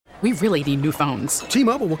We really need new phones.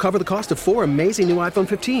 T-Mobile will cover the cost of 4 amazing new iPhone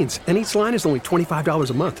 15s, and each line is only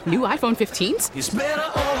 $25 a month. New iPhone 15s? It's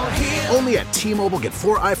better over here. Only at T-Mobile, get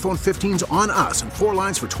 4 iPhone 15s on us and 4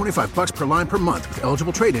 lines for $25 per line per month with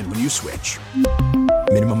eligible trade-in when you switch.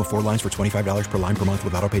 Minimum of 4 lines for $25 per line per month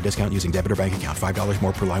with autopay discount using debit or bank account. $5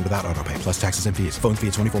 more per line without autopay, plus taxes and fees. Phone fee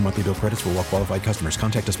at 24 monthly bill credits for well-qualified customers.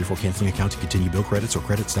 Contact us before canceling account to continue bill credits or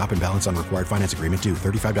credit stop and balance on required finance agreement due.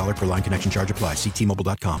 $35 per line connection charge applies. See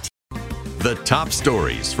T-Mobile.com. The top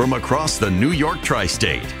stories from across the New York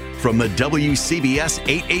tri-state. From the WCBS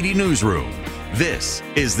 880 newsroom, this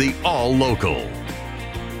is the All Local.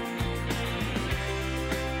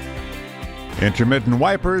 Intermittent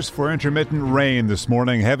wipers for intermittent rain this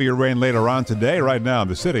morning. Heavier rain later on today. Right now in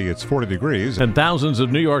the city, it's 40 degrees. And thousands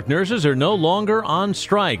of New York nurses are no longer on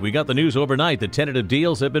strike. We got the news overnight that tentative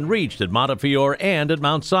deals have been reached at Montefiore and at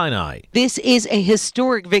Mount Sinai. This is a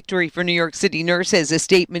historic victory for New York City nurses. A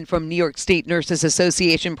statement from New York State Nurses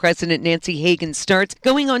Association President Nancy Hagan starts,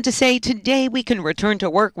 going on to say, today we can return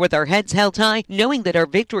to work with our heads held high, knowing that our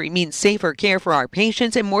victory means safer care for our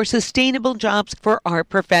patients and more sustainable jobs for our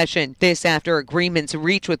profession. This after agreements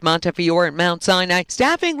reached with Montefiore and Mount Sinai,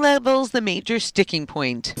 staffing levels the major sticking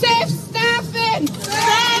point. Safe staffing!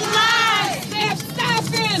 Save lives! Safe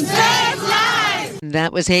staffing! Save lives!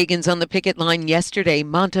 That was Hagan's on the picket line yesterday.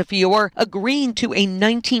 Montefiore agreeing to a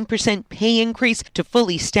 19% pay increase to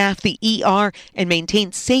fully staff the ER and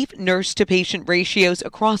maintain safe nurse-to-patient ratios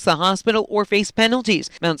across the hospital or face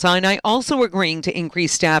penalties. Mount Sinai also agreeing to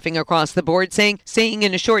increase staffing across the board, saying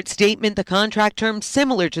in a short statement the contract terms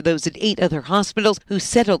similar to those at 8 other hospitals who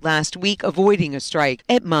settled last week avoiding a strike.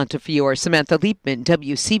 At Montefiore, Samantha Liebman,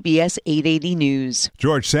 WCBS 880 News.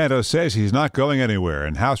 George Santos says he's not going anywhere,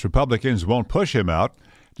 and House Republicans won't push him out,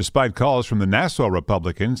 despite calls from the Nassau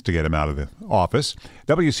Republicans to get him out of the office.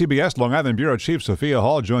 WCBS Long Island Bureau Chief Sophia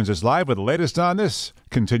Hall joins us live with the latest on this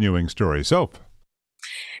continuing story. Soph.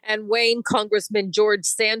 And Wayne, Congressman George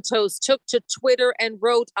Santos took to Twitter and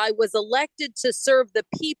wrote, "I was elected to serve the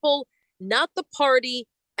people, not the party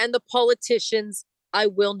and the politicians. I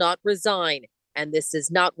will not resign." And this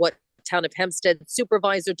is not what Town of Hempstead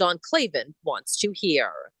Supervisor Don Clavin wants to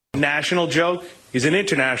hear. National joke is an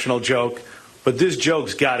international joke, but this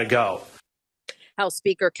joke's got to go. House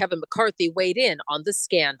Speaker Kevin McCarthy weighed in on the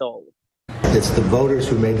scandal. It's the voters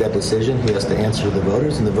who made that decision. He has to answer to the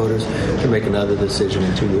voters, and the voters can make another decision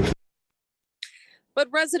in 2 weeks. But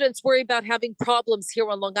residents worry about having problems here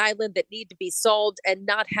on Long Island that need to be solved and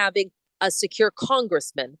not having a secure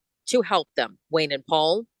congressman to help them. Wayne and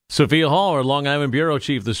Paul. Sophia Hall, our Long Island Bureau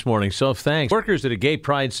Chief this morning. So thanks. Workers at a gay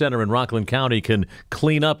pride center in Rockland County can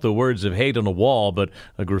clean up the words of hate on a wall, but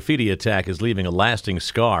a graffiti attack is leaving a lasting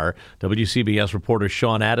scar. WCBS reporter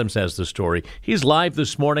Sean Adams has the story. He's live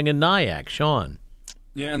this morning in Nyack. Sean.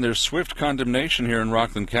 Yeah, and there's swift condemnation here in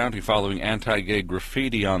Rockland County following anti-gay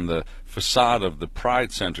graffiti on the facade of the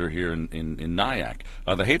Pride Center here in Nyack.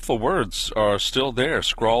 The hateful words are still there,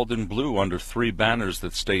 scrawled in blue under 3 banners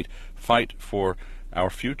that state, "Fight for our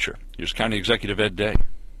future." Here's County Executive Ed Day.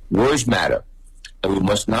 Words matter, and we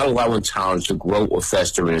must not allow intolerance to grow or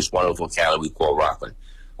fester in this wonderful county we call Rockland.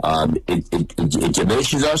 It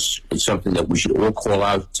diminishes us. It's something that we should all call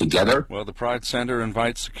out together. Well, the Pride Center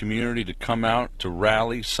invites the community to come out to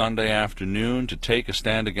rally Sunday afternoon to take a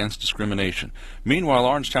stand against discrimination. Meanwhile,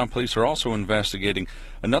 Orangetown police are also investigating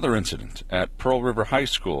another incident at Pearl River High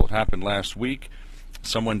School. It happened last week.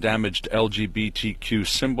 Someone damaged LGBTQ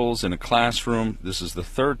symbols in a classroom. This is the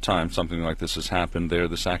 3rd time something like this has happened there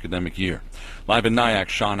this academic year. Live in Nyack,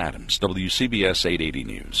 Sean Adams, WCBS 880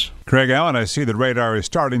 News. Craig Allen, I see the radar is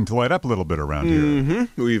starting to light up a little bit around here.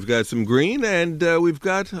 Mm-hmm. We've got some green, and we've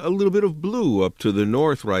got a little bit of blue up to the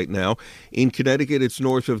north right now. In Connecticut, it's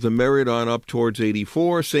north of the Merritt on up towards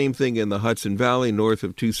 84. Same thing in the Hudson Valley, north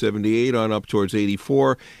of 278 on up towards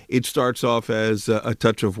 84. It starts off as a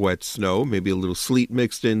touch of wet snow, maybe a little sleet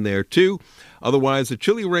mixed in there too. Otherwise, the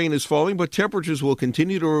chilly rain is falling, but temperatures will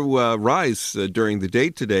continue to rise during the day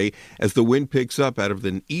today as the wind picks up out of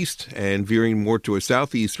the east and veering more to a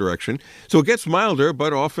southeast direction. So it gets milder,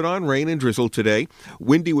 but off and on rain and drizzle today.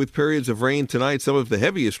 Windy with periods of rain tonight. Some of the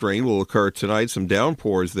heaviest rain will occur tonight, some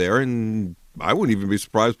downpours there, and I wouldn't even be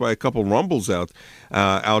surprised by a couple rumbles out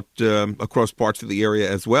across parts of the area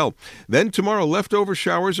as well. Then tomorrow, leftover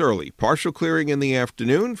showers early. Partial clearing in the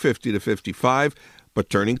afternoon, 50 to 55. But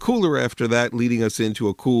turning cooler after that, leading us into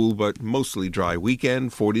a cool but mostly dry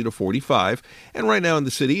weekend, 40 to 45. And right now in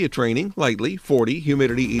the city, it's raining lightly, 40,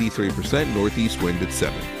 humidity 83%, northeast wind at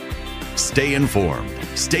 7. Stay informed.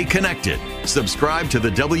 Stay connected. Subscribe to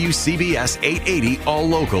the WCBS 880 All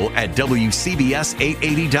Local at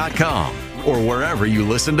WCBS880.com. or wherever you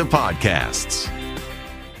listen to podcasts.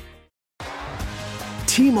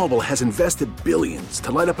 T-Mobile has invested billions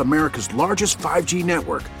to light up America's largest 5G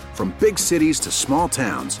network, from big cities to small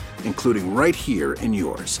towns, including right here in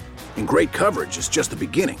yours. And great coverage is just the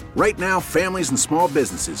beginning. Right now, families and small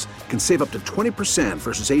businesses can save up to 20%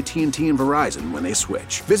 versus AT&T and Verizon when they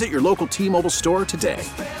switch. Visit your local T-Mobile store today.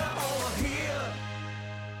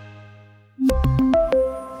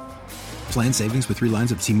 Plan savings with 3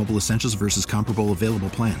 lines of T-Mobile Essentials versus comparable available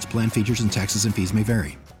plans. Plan features and taxes and fees may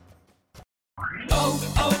vary.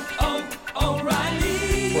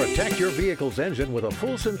 Protect your vehicle's engine with a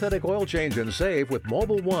full synthetic oil change and save with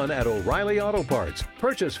Mobil 1 at O'Reilly Auto Parts.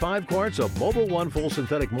 Purchase 5 quarts of Mobil 1 full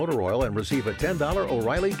synthetic motor oil and receive a $10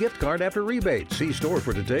 O'Reilly gift card after rebate. See store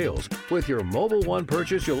for details. With your Mobil 1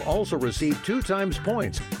 purchase, you'll also receive 2 times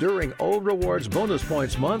points during O Rewards Bonus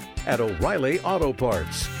Points Month at O'Reilly Auto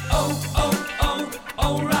Parts.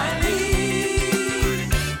 O'Reilly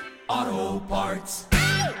Auto Parts.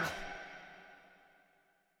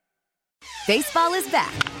 Baseball is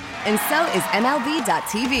back, and so is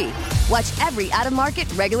MLB.tv. Watch every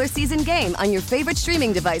out-of-market regular season game on your favorite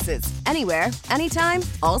streaming devices, anywhere, anytime,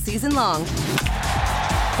 all season long.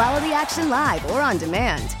 Follow the action live or on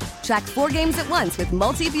demand. Track 4 games at once with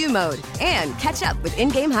multi-view mode and catch up with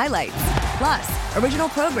in-game highlights. Plus, original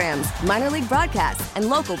programs, minor league broadcasts, and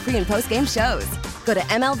local pre- and post-game shows. Go to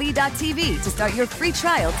MLB.tv to start your free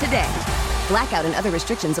trial today. Blackout and other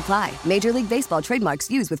restrictions apply. Major League Baseball trademarks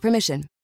used with permission.